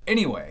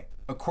 Anyway,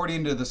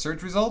 according to the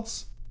search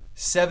results,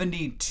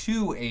 70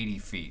 to 80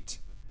 feet.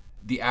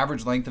 The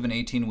average length of an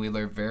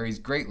 18-wheeler varies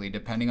greatly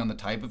depending on the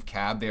type of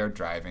cab they are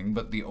driving,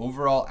 but the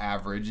overall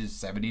average is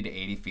 70 to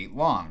 80 feet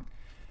long.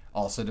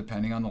 Also,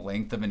 depending on the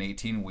length of an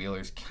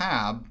 18-wheeler's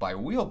cab by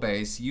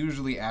wheelbase,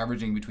 usually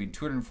averaging between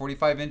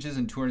 245 inches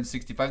and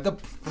 265.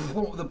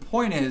 The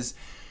point is,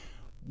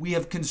 we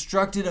have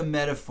constructed a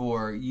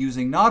metaphor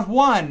using not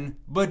one,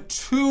 but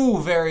two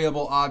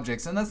variable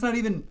objects. And that's not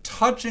even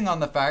touching on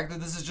the fact that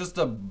this is just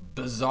a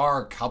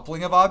bizarre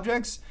coupling of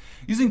objects.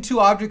 Using two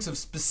objects of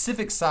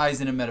specific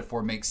size in a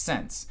metaphor makes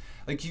sense.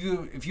 Like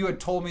if you had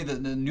told me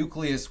that the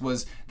nucleus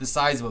was the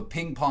size of a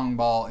ping pong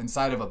ball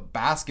inside of a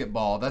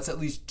basketball, that's at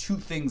least two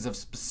things of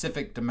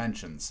specific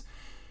dimensions.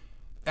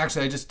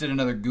 Actually, I just did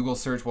another Google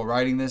search while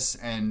writing this,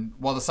 and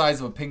while the size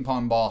of a ping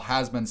pong ball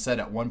has been set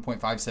at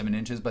 1.57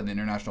 inches by the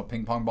International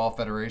Ping Pong Ball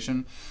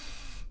Federation,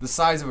 the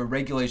size of a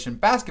regulation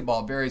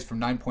basketball varies from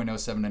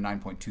 9.07 to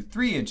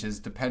 9.23 inches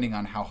depending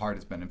on how hard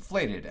it's been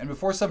inflated. And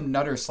before some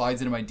nutter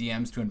slides into my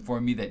DMs to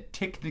inform me that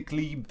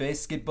technically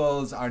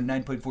basketballs are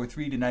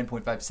 9.43 to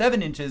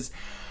 9.57 inches,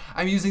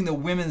 I'm using the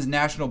Women's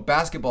National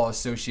Basketball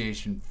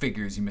Association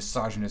figures, you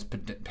misogynist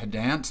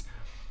pedant.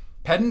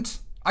 Pedant?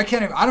 I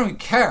don't even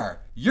care.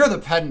 You're the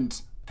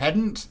pedant.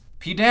 Pedant?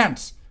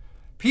 Pedant.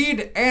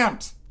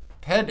 Pedant.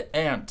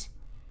 Pedant.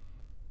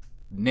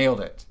 Nailed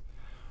it.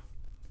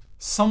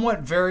 Somewhat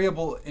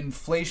variable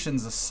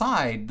inflations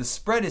aside, the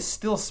spread is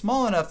still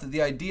small enough that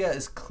the idea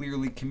is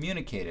clearly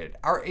communicated.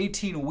 Our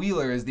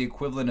 18-wheeler is the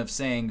equivalent of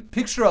saying,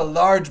 picture a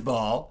large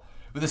ball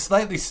with a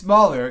slightly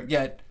smaller,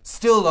 yet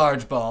still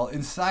large ball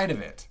inside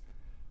of it.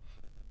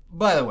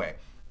 By the way,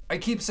 I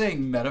keep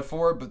saying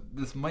metaphor, but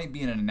this might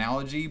be an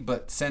analogy,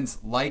 but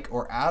since like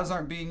or as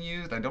aren't being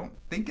used, I don't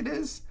think it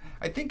is.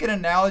 I think an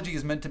analogy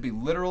is meant to be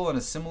literal and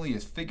a simile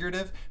is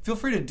figurative. Feel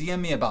free to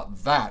DM me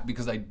about that,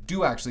 because I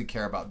do actually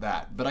care about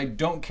that, but I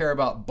don't care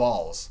about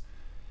balls.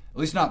 At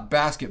least not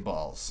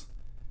basketballs.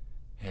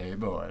 Hey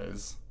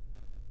boys.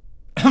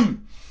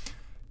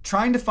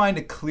 Trying to find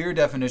a clear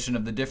definition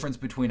of the difference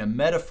between a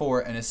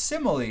metaphor and a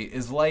simile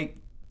is like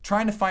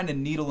trying to find a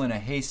needle in a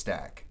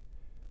haystack,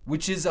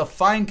 which is a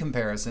fine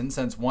comparison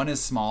since one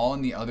is small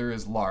and the other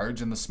is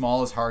large, and the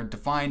small is hard to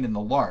find in the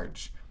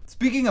large.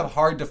 Speaking of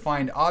hard to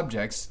find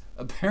objects,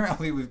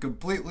 apparently we've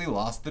completely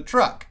lost the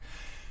truck,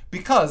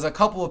 because a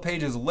couple of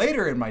pages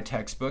later in my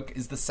textbook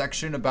is the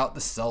section about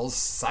the cell's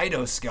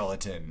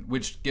cytoskeleton,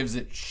 which gives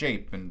it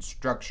shape and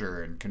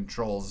structure and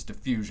controls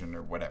diffusion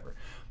or whatever.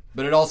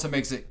 But it also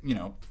makes it,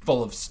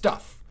 full of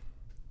stuff.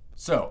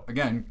 So,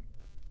 again,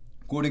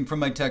 quoting from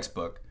my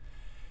textbook,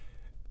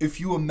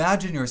 if you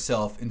imagine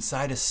yourself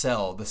inside a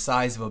cell the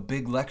size of a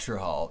big lecture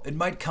hall, it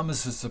might come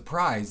as a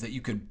surprise that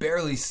you could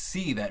barely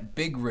see that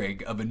big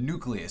rig of a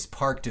nucleus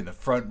parked in the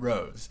front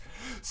rows.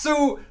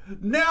 So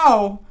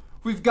now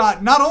we've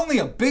got not only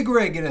a big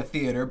rig in a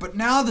theater, but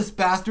now this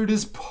bastard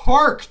is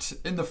parked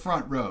in the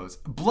front rows.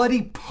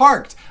 Bloody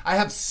parked. I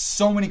have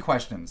so many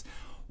questions.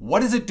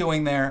 What is it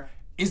doing there?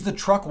 Is the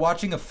truck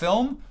watching a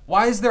film?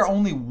 Why is there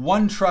only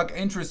one truck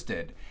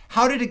interested?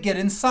 How did it get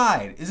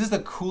inside? Is this a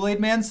Kool-Aid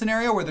Man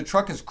scenario where the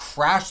truck has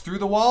crashed through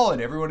the wall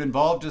and everyone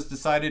involved just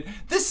decided,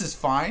 this is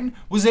fine?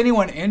 Was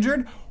anyone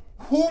injured?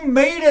 Who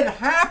made it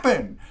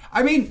happen?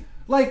 I mean,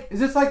 is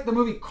this like the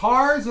movie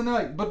Cars? And they're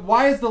like, but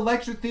why is the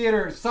lecture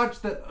theater such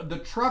that the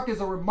truck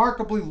is a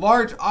remarkably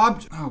large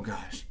object? Oh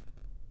gosh.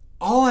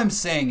 All I'm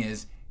saying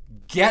is,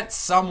 get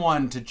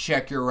someone to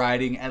check your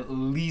writing at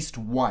least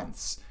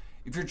once.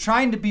 If you're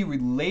trying to be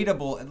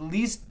relatable, at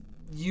least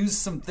use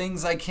some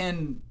things I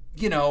can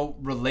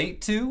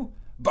relate to.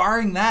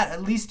 Barring that,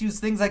 at least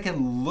use things I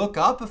can look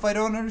up if I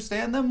don't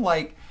understand them.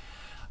 I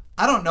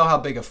don't know how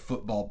big a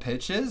football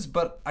pitch is,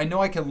 but I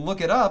know I can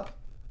look it up,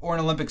 or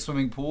an Olympic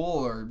swimming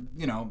pool, or,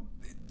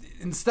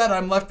 instead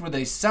I'm left with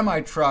a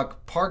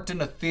semi-truck parked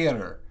in a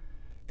theater.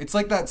 It's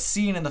like that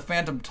scene in the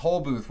Phantom Toll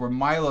Booth where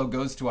Milo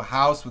goes to a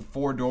house with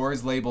 4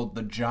 doors labeled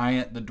the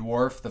giant, the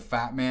dwarf, the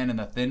fat man, and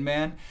the thin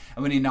man.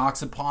 And when he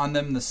knocks upon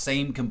them, the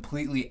same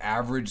completely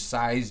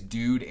average-sized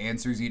dude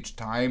answers each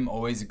time,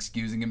 always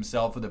excusing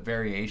himself with a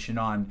variation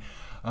on,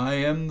 I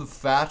am the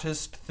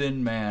fattest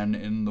thin man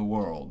in the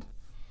world.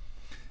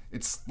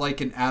 It's like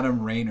an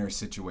Adam Rayner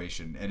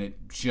situation, and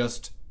it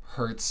just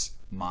hurts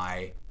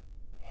my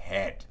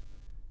head.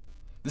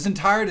 This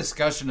entire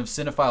discussion of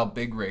cinephile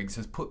big rigs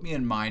has put me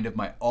in mind of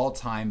my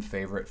all-time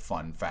favorite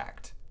fun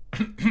fact.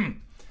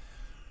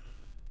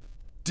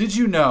 Did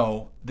you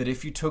know that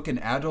if you took an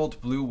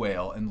adult blue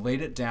whale and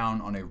laid it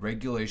down on a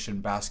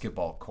regulation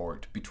basketball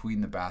court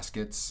between the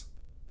baskets,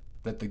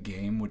 that the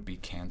game would be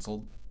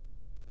canceled?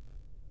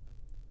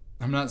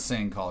 I'm not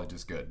saying college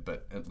is good,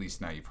 but at least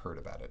now you've heard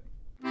about it.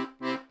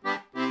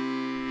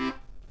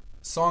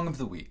 Song of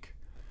the Week.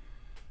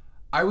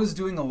 I was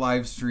doing a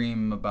live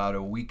stream about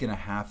a week and a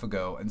half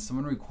ago, and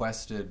someone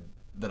requested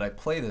that I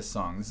play this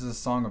song. This is a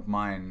song of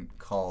mine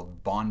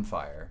called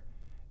Bonfire.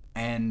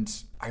 And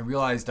I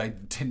realized I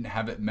didn't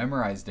have it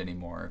memorized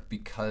anymore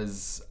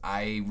because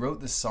I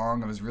wrote this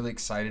song. I was really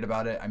excited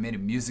about it. I made a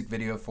music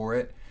video for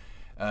it.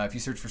 If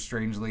you search for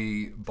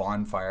Strangely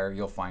Bonfire,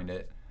 you'll find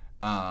it.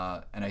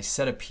 And I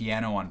set a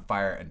piano on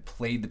fire and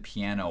played the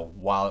piano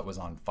while it was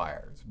on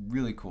fire. It's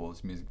really cool,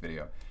 this music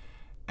video.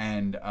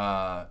 And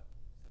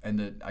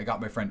I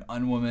got my friend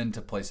Unwoman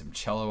to play some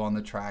cello on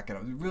the track, and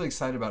I was really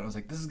excited about it. I was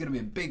like, this is going to be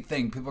a big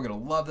thing. People are going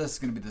to love this. It's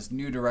going to be this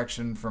new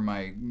direction for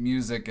my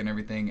music and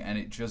everything, and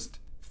it just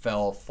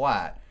fell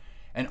flat.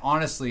 And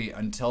honestly,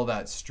 until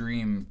that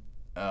stream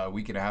a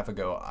week and a half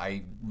ago,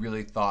 I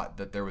really thought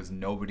that there was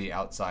nobody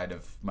outside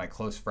of my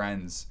close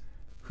friends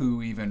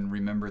who even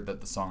remembered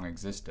that the song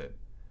existed.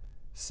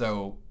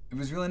 So it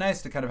was really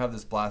nice to kind of have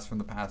this blast from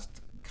the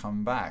past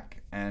come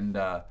back. And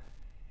I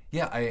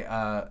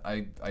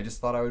just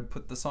thought I would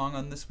put the song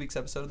on this week's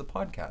episode of the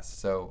podcast.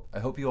 So I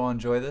hope you all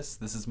enjoy this.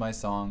 This is my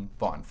song,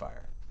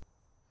 Bonfire.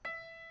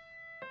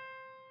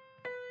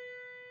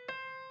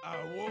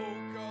 I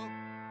woke up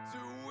to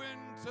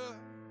winter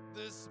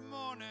this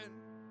morning.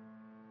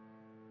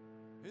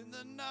 In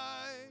the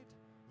night,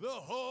 the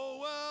whole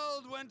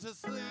world went to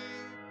sleep.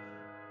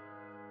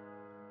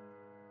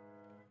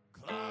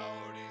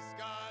 Cloudy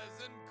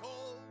skies and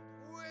cold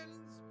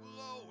winds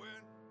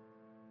blowing.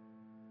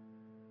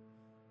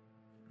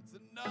 It's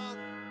enough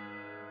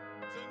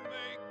to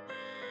make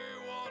me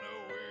wanna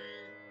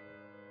weep.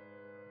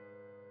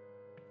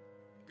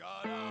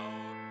 Got out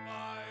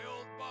my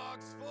old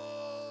box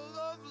full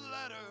of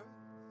letters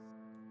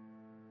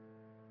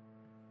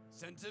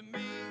sent to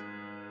me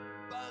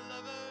by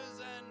lovers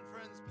and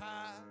friends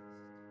past.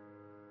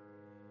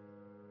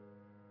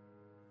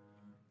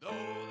 Though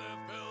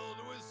they're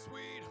filled with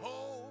sweet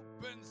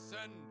hope and sadness,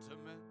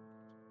 sentiment.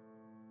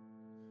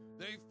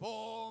 They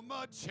form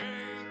a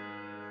chain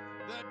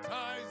that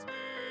ties me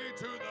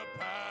to the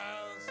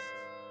past.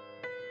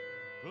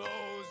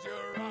 Close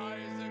your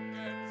eyes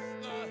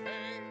against the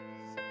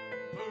haze.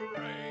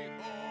 Pray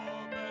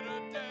for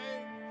better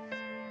days.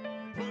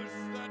 Push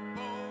that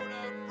boat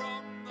out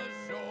from the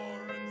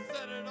shore and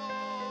set it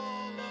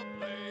all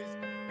ablaze.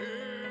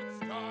 It's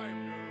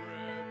time to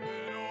rip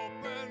it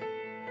open.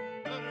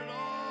 Let it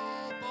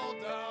all fall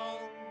down.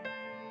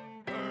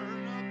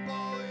 Burn up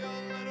all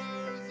your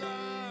letters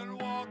and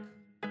walk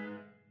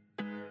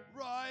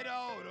right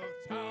out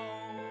of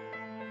town.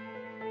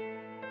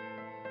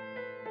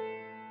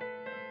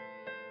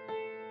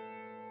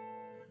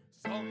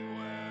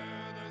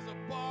 Somewhere there's a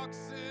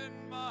box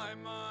in my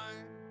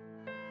mind,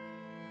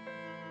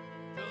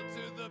 filled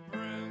to the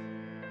brim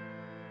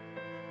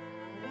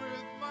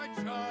with my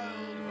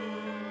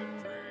childhood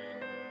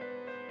dreams,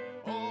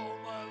 all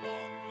my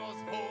long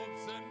lost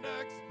hopes and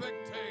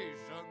expectations,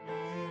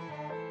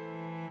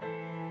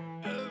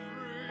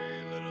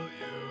 every little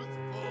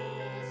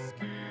youthful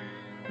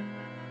scheme.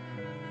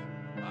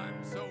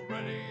 I'm so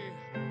ready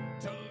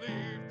to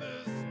leave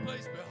this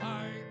place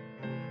behind.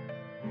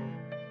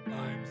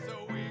 I'm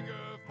so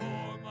eager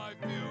for my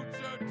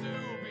future to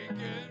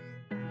begin.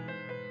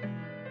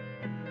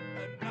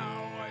 And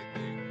now I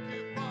think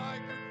if I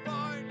could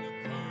find the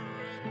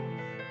courage,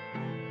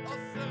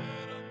 I'll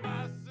set a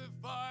massive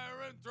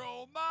fire and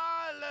throw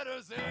my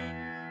letters in.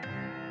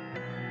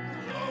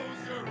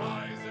 Close your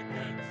eyes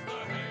against the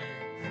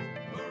haze.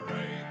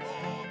 Hooray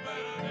for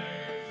better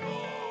days.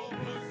 Oh,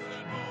 push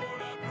that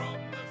boat out from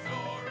the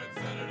shore and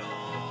set it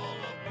all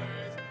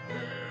ablaze.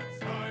 It's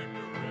time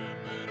to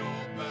rip it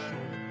open.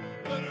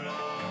 Let it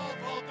all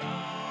fall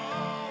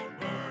down.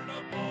 Burn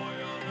up all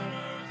your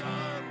letters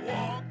and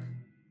walk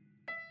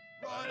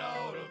right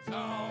out of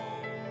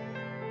town.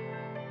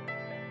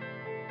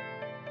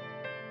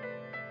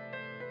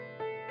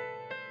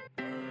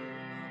 Burn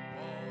up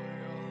all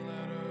your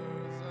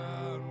letters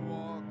and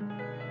walk.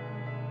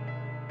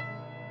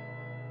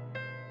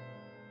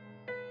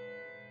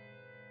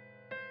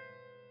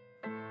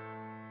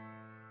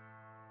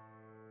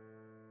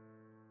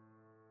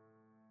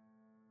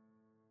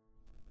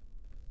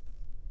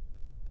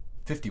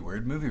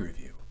 "50-word movie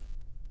review.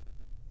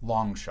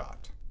 Long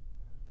Shot.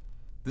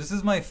 This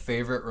is my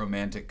favorite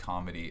romantic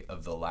comedy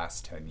of the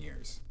last 10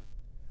 years.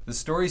 The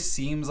story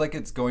seems like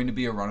it's going to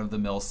be a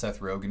run-of-the-mill Seth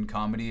Rogen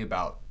comedy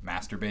about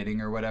masturbating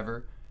or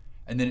whatever,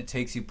 and then it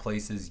takes you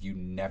places you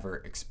never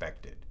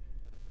expected.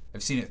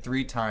 I've seen it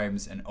 3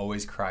 times and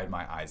always cried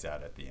my eyes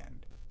out at the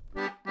end.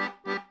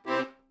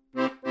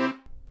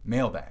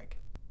 Mailbag.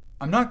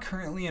 I'm not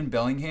currently in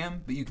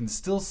Bellingham, but you can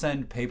still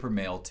send paper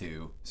mail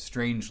to,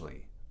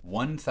 strangely,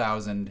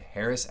 1000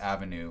 Harris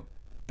Avenue,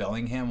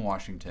 Bellingham,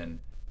 Washington,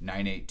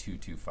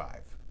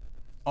 98225.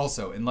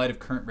 Also, in light of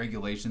current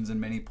regulations in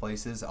many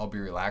places, I'll be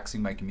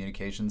relaxing my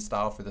communication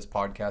style for this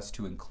podcast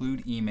to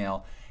include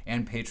email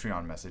and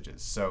Patreon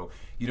messages, so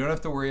you don't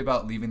have to worry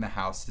about leaving the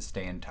house to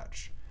stay in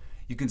touch.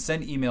 You can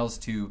send emails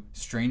to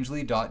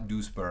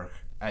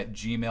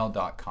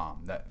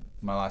strangely.duesburg@gmail.com. That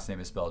my last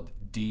name is spelled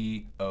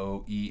Doesburg.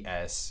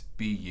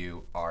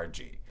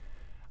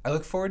 I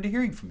look forward to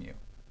hearing from you.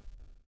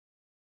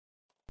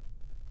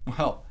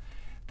 Well,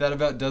 that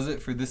about does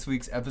it for this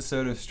week's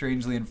episode of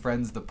Strangely and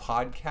Friends, the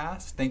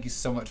podcast. Thank you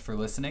so much for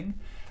listening.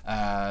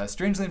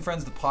 Strangely and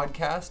Friends, the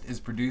podcast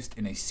is produced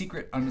in a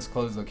secret,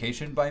 undisclosed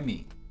location by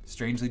me,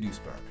 Strangely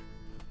Duesburg.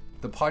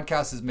 The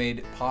podcast is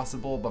made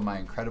possible by my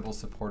incredible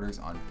supporters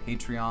on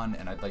Patreon,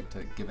 and I'd like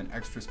to give an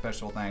extra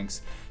special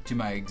thanks to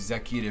my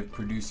executive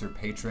producer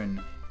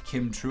patron,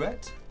 Kim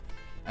Truett.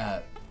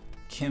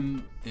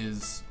 Kim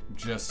is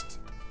just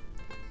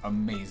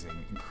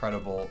amazing,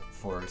 incredible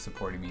for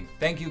supporting me.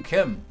 Thank you,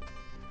 Kim.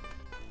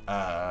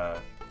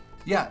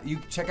 You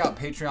check out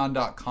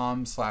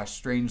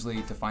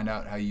patreon.com/strangely to find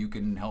out how you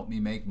can help me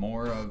make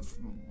more of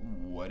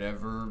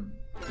whatever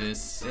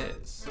this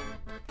is.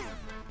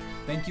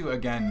 Thank you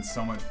again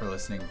so much for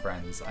listening,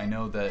 friends. I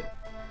know that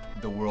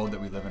the world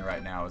that we live in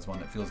right now is one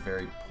that feels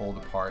very pulled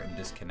apart and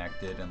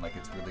disconnected, and like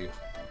it's really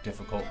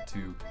difficult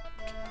to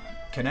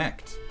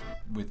connect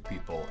with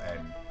people,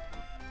 and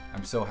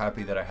I'm so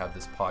happy that I have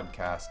this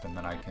podcast and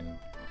that I can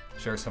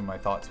share some of my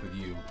thoughts with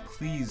you.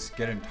 Please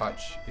get in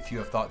touch if you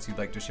have thoughts you'd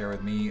like to share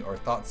with me or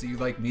thoughts that you'd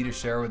like me to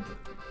share with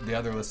the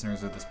other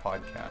listeners of this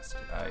podcast.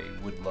 I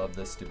would love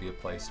this to be a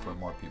place where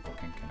more people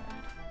can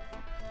connect.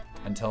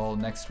 Until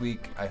next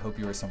week, I hope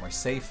you are somewhere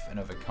safe and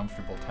of a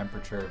comfortable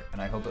temperature,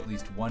 and I hope at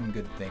least one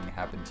good thing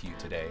happened to you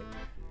today.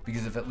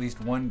 Because if at least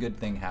one good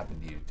thing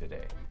happened to you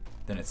today,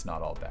 then it's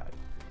not all bad.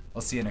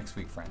 I'll see you next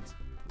week, friends.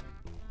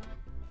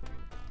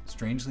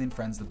 Strangely and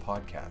Friends, the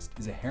podcast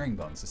is a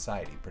Herringbone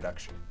Society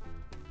production.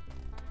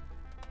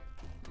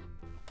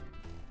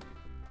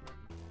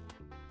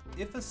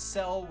 If a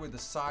cell were the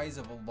size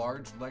of a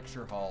large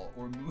lecture hall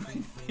or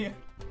movie theater...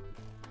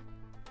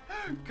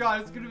 God,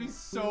 it's gonna be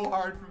so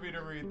hard for me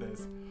to read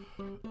this.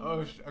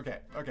 Okay,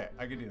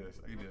 I can do this.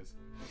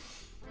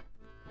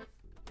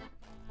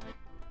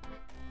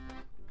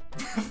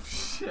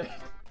 Shit.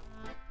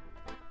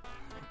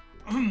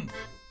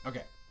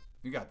 Okay,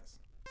 you got this.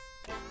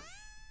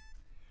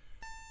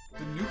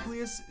 The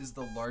nucleus is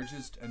the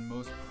largest and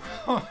most...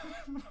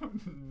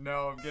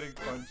 No, I'm getting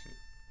punchy.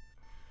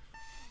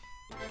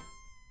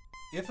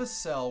 If a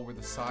cell were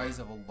the size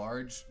of a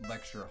large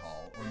lecture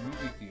hall or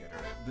movie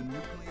theater, the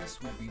nucleus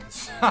would be the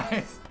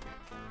size...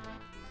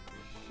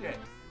 Shit.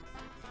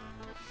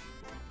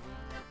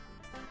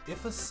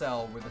 If a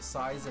cell were the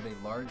size of a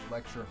large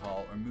lecture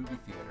hall or movie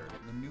theater,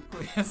 the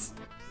nucleus...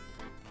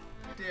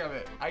 Damn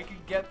it, I can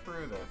get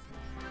through this.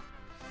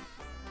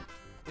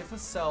 If a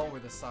cell were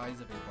the size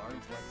of a large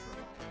lecture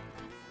hall...